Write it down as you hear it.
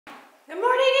Good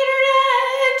morning,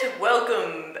 Internet!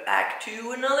 Welcome back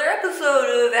to another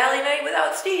episode of Allie Night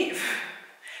Without Steve.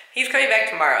 He's coming back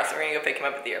tomorrow, so we're gonna go pick him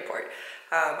up at the airport.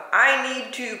 I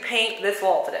need to paint this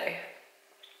wall today.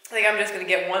 I think I'm just gonna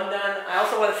get one done. I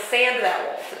also want to sand that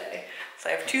wall today. So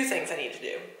I have two things I need to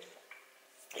do.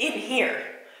 In here,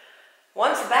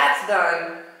 once that's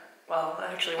done, well,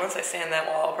 actually, once I sand that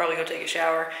wall, I'll probably go take a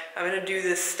shower. I'm gonna do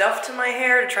this stuff to my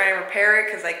hair to try and repair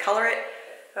it because I color it.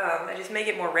 I just make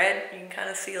it more red. You can kind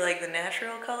of see like the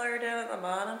natural color down at the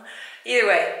bottom. Either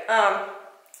way,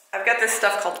 I've got this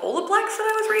stuff called Olaplex that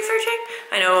I was researching.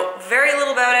 I know very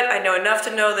little about it. I know enough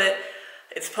to know that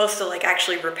it's supposed to like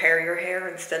actually repair your hair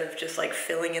instead of just like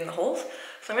filling in the holes.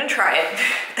 So I'm gonna try it.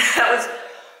 That was,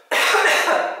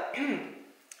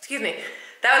 excuse me.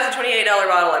 That was a $28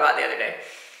 bottle I bought the other day.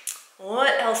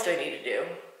 What else do I need to do?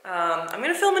 I'm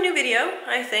gonna film a new video,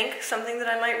 I think. Something that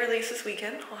I might release this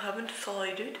weekend. I haven't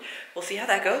decided. We'll see how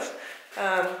that goes.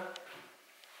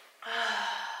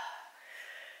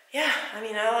 Yeah, I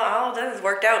mean, all I've done is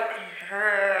worked out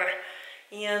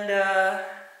and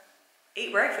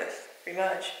ate breakfast, pretty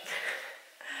much.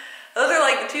 Those are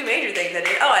like the two major things I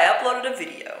did. Oh, I uploaded a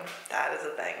video. That is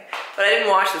a thing. But I didn't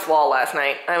wash this wall last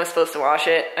night. I was supposed to wash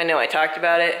it. I know I talked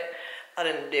about it. I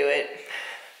didn't do it.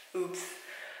 Oops.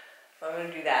 So I'm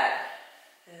gonna do that.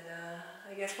 And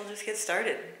I guess we'll just get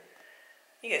started.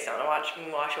 You guys don't want to watch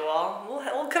me wash a wall.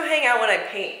 We'll come hang out when I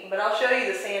paint, but I'll show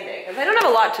you the sanding. Because I don't have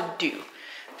a lot to do.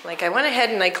 Like I went ahead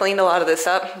and I cleaned a lot of this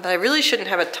up, but I really shouldn't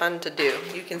have a ton to do.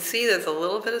 You can see there's a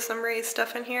little bit of some raised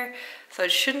stuff in here, so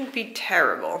it shouldn't be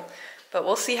terrible. But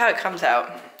we'll see how it comes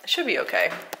out. It should be okay.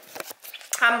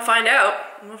 I'm gonna find out.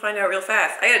 I'm gonna find out real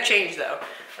fast. I gotta change though.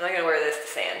 I'm not gonna wear this to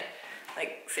sand.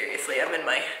 Like seriously, I'm in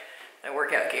my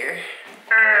workout gear.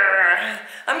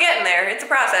 I'm getting there. It's a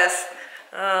process.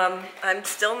 I'm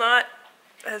still not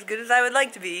as good as I would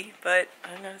like to be, but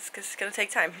I know it's just gonna take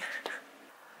time.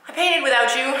 I painted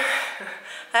without you.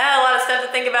 I had a lot of stuff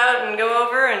to think about and go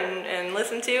over and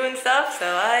listen to and stuff, so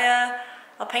I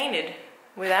painted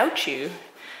without you.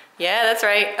 Yeah, that's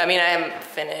right. I mean, I haven't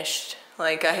finished.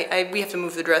 Like, we have to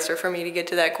move the dresser for me to get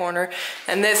to that corner,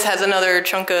 and this has another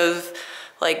chunk of,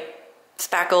 like,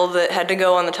 spackle that had to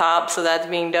go on the top, so that's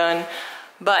being done.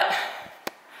 But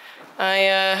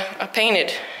I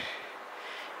painted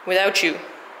without you.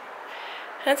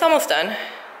 And it's almost done.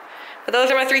 But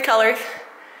those are my three colors.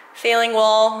 Ceiling,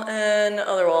 wall, and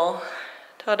other wall.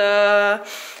 Ta-da!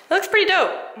 It looks pretty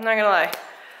dope, I'm not gonna lie.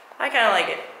 I kinda like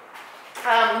it.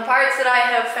 Parts that I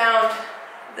have found,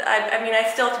 I mean, I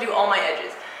still have to do all my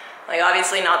edges. Like,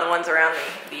 obviously not the ones around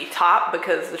the top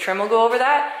because the trim will go over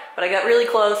that, but I got really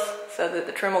close so that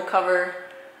the trim will cover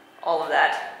all of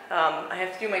that. I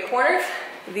have to do my corners.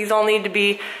 These all need to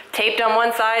be taped on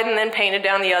one side and then painted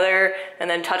down the other and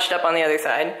then touched up on the other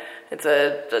side. It's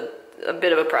a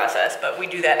bit of a process, but we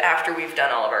do that after we've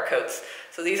done all of our coats.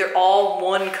 So these are all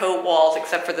one coat walls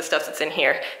except for the stuff that's in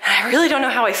here. And I really don't know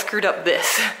how I screwed up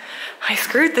this. I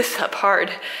screwed this up hard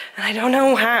and I don't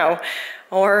know how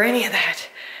or any of that.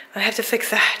 I have to fix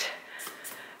that.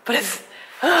 But it's,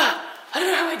 I don't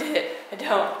know how I did it. I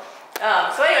don't.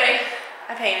 So anyway,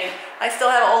 I painted. I still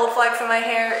have Olaplex in my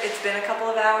hair. It's been a couple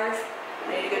of hours.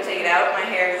 I need to go take it out. My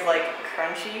hair is like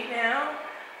crunchy now,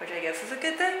 which I guess is a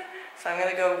good thing. So I'm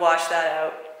gonna go wash that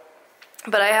out.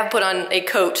 But I have put on a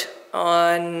coat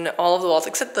on all of the walls,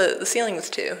 except the ceilings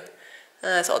too.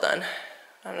 That's all done.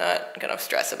 I'm not gonna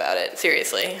stress about it,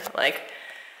 seriously. Like,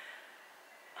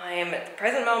 I am at the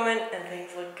present moment and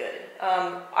things look good.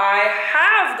 I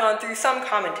have gone through some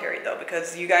commentary though,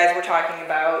 because you guys were talking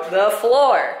about the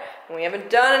floor and we haven't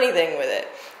done anything with it.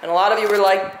 And a lot of you were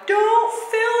like, don't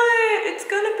fill it, it's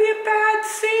gonna be a bad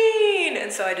scene.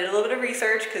 And so I did a little bit of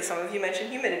research because some of you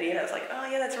mentioned humidity and I was like, oh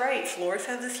yeah, that's right, floors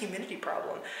have this humidity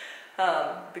problem.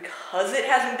 Because it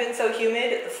hasn't been so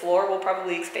humid, the floor will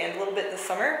probably expand a little bit this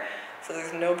summer. So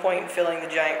there's no point in filling the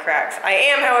giant cracks. I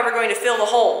am, however, going to fill the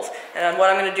holes. And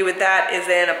what I'm going to do with that is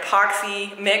an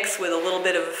epoxy mix with a little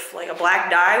bit of like a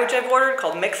black dye, which I've ordered,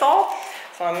 called Mix-All.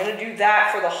 So I'm going to do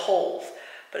that for the holes.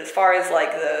 But as far as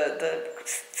like the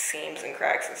seams and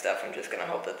cracks and stuff, I'm just going to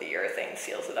hope that the urethane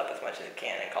seals it up as much as it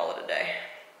can and call it a day.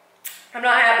 I'm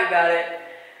not happy about it,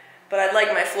 but I'd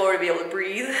like my floor to be able to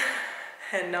breathe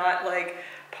and not like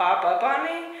pop up on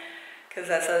me, because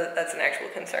that's an actual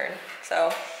concern.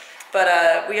 So.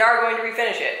 But we are going to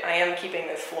refinish it. I am keeping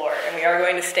this floor, and we are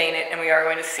going to stain it, and we are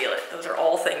going to seal it. Those are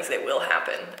all things that will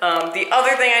happen. The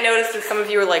other thing I noticed is some of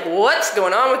you were like, what's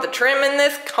going on with the trim in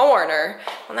this corner?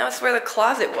 Well, that's where the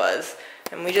closet was,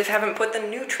 and we just haven't put the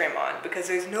new trim on, because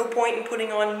there's no point in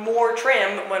putting on more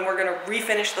trim when we're gonna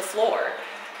refinish the floor.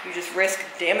 you just risk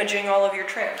damaging all of your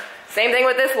trim. Same thing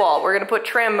with this wall. We're gonna put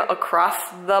trim across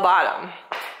the bottom.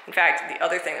 In fact, the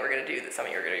other thing that we're gonna do that some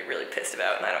of you are gonna be really pissed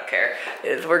about, and I don't care,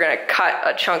 is we're gonna cut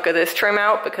a chunk of this trim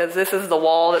out because this is the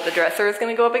wall that the dresser is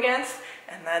gonna go up against,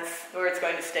 and that's where it's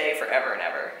going to stay forever and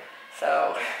ever.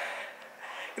 So,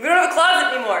 we don't have a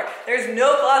closet anymore. There's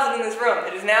no closet in this room.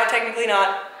 It is now technically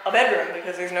not a bedroom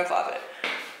because there's no closet.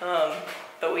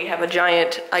 But we have a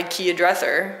giant IKEA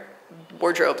dresser,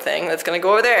 wardrobe thing that's gonna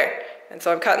go over there. And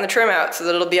so I'm cutting the trim out so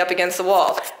that it'll be up against the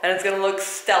wall. And it's gonna look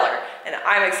stellar. And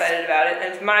I'm excited about it,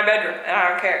 and it's my bedroom, and I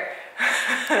don't care.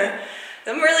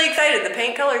 I'm really excited. The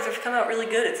paint colors have come out really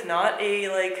good. It's not a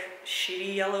like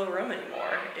shitty yellow room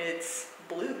anymore. It's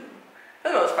blue. For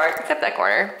the most part, except that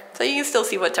corner. So you can still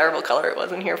see what terrible color it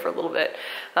was in here for a little bit.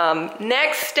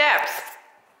 Next steps.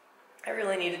 I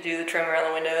really need to do the trim around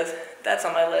the windows. That's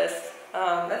on my list.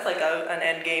 That's like an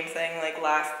end game thing, like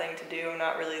last thing to do. I'm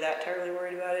not really that terribly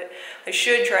worried about it. I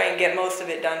should try and get most of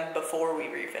it done before we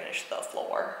refinish the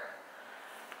floor.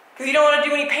 Because you don't want to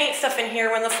do any paint stuff in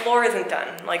here when the floor isn't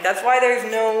done. Like, that's why there's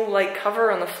no like cover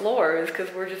on the floor, is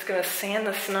because we're just gonna sand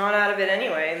the snot out of it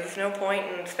anyway. There's no point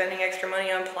in spending extra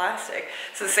money on plastic.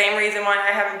 It's the same reason why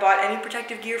I haven't bought any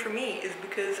protective gear for me, is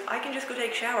because I can just go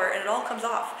take a shower and it all comes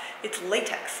off. It's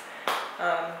latex.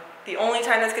 The only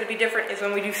time that's going to be different is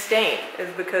when we do stain, is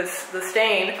because the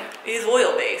stain is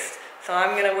oil-based. So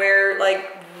I'm going to wear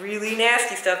like really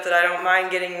nasty stuff that I don't mind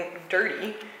getting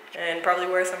dirty, and probably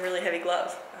wear some really heavy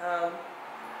gloves.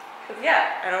 Because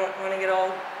yeah, I don't want to get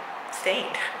all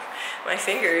stained. My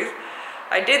fingers.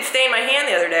 I did stain my hand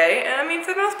the other day, and I mean,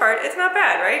 for the most part, it's not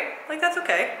bad, right? Like, that's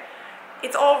okay.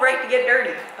 It's all right to get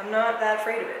dirty. I'm not that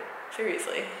afraid of it.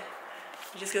 Seriously.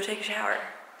 You just go take a shower.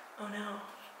 Oh no.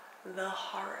 The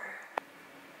horror.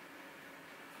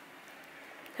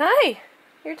 Hi,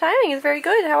 your timing is very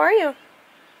good. How are you?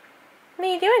 What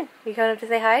are you doing? You coming up to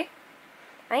say hi?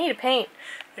 I need to paint.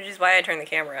 Which is why I turned the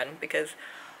camera on, because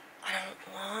I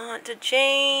don't want to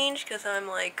change, because I'm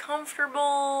like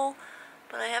comfortable,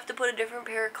 but I have to put a different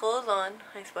pair of clothes on.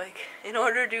 Hi, Spike. In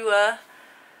order to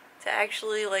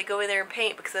actually like go in there and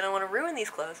paint, because I don't want to ruin these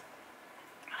clothes.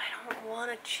 I don't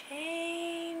want to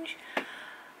change.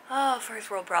 Oh, first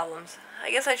world problems.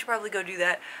 I guess I should probably go do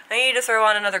that. I need to throw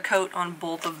on another coat on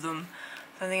both of them.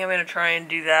 So I think I'm going to try and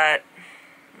do that.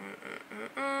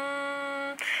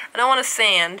 I don't want to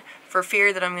sand for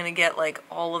fear that I'm going to get like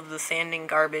all of the sanding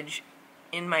garbage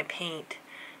in my paint,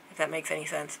 if that makes any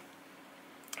sense.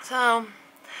 So,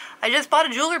 I just bought a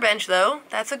jeweler bench though.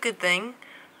 That's a good thing.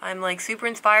 I'm like super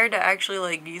inspired to actually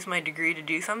like use my degree to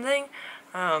do something.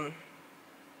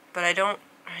 But I don't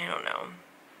know.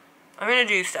 I'm gonna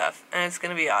do stuff, and it's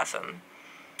gonna be awesome.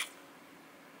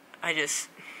 I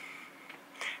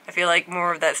feel like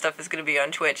more of that stuff is gonna be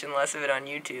on Twitch and less of it on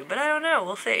YouTube, but I don't know,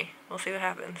 we'll see. We'll see what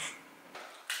happens.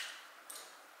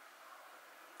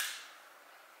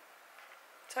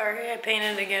 Sorry, I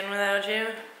painted again without you.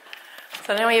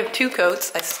 So now we have two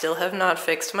coats. I still have not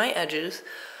fixed my edges,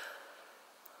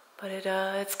 but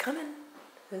it's coming.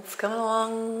 It's coming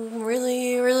along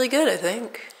really, really good, I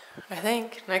think.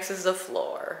 Next is the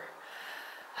floor.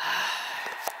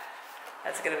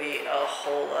 That's gonna be a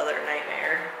whole other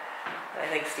nightmare. I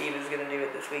think Steve is gonna do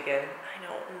it this weekend. I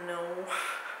don't know.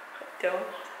 I don't.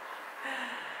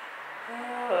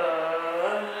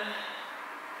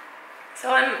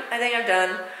 So I think I'm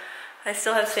done. I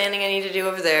still have sanding I need to do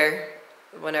over there.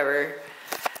 Whenever.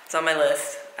 It's on my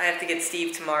list. I have to get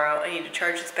Steve tomorrow. I need to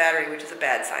charge this battery, which is a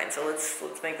bad sign, so let's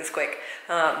make this quick.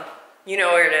 You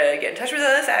know where to get in touch with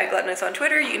us, at Gluttonous on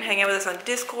Twitter. You can hang out with us on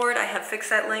Discord. I have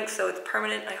fixed that link, so it's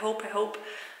permanent. I hope.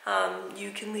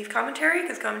 You can leave commentary,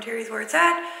 because commentary is where it's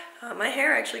at. My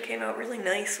hair actually came out really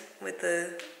nice with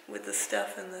the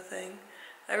stuff and the thing.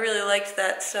 I really liked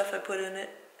that stuff I put in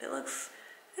it.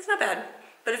 It's not bad,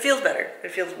 but it feels better. It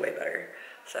feels way better.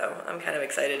 So I'm kind of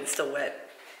excited. It's still wet.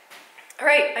 All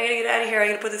right, I gotta get out of here. I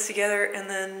gotta put this together and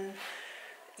then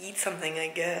eat something, I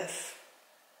guess.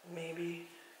 Maybe.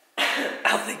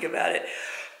 I'll think about it.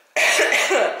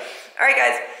 Alright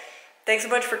guys, thanks so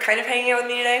much for kind of hanging out with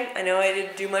me today. I know I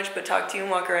didn't do much but talk to you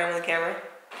and walk around with the camera.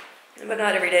 But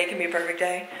not every day can be a perfect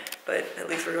day. But at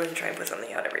least we're going to try and put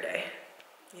something out every day.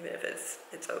 Even if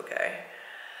it's okay.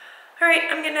 Alright,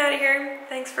 I'm getting out of here.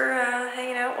 Thanks for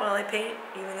hanging out while I paint,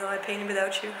 even though I painted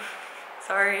without you.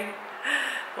 Sorry.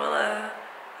 Well,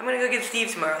 I'm gonna go get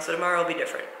Steve tomorrow, so tomorrow will be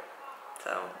different.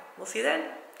 So, we'll see you then.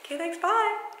 Okay, thanks,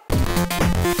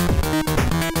 bye!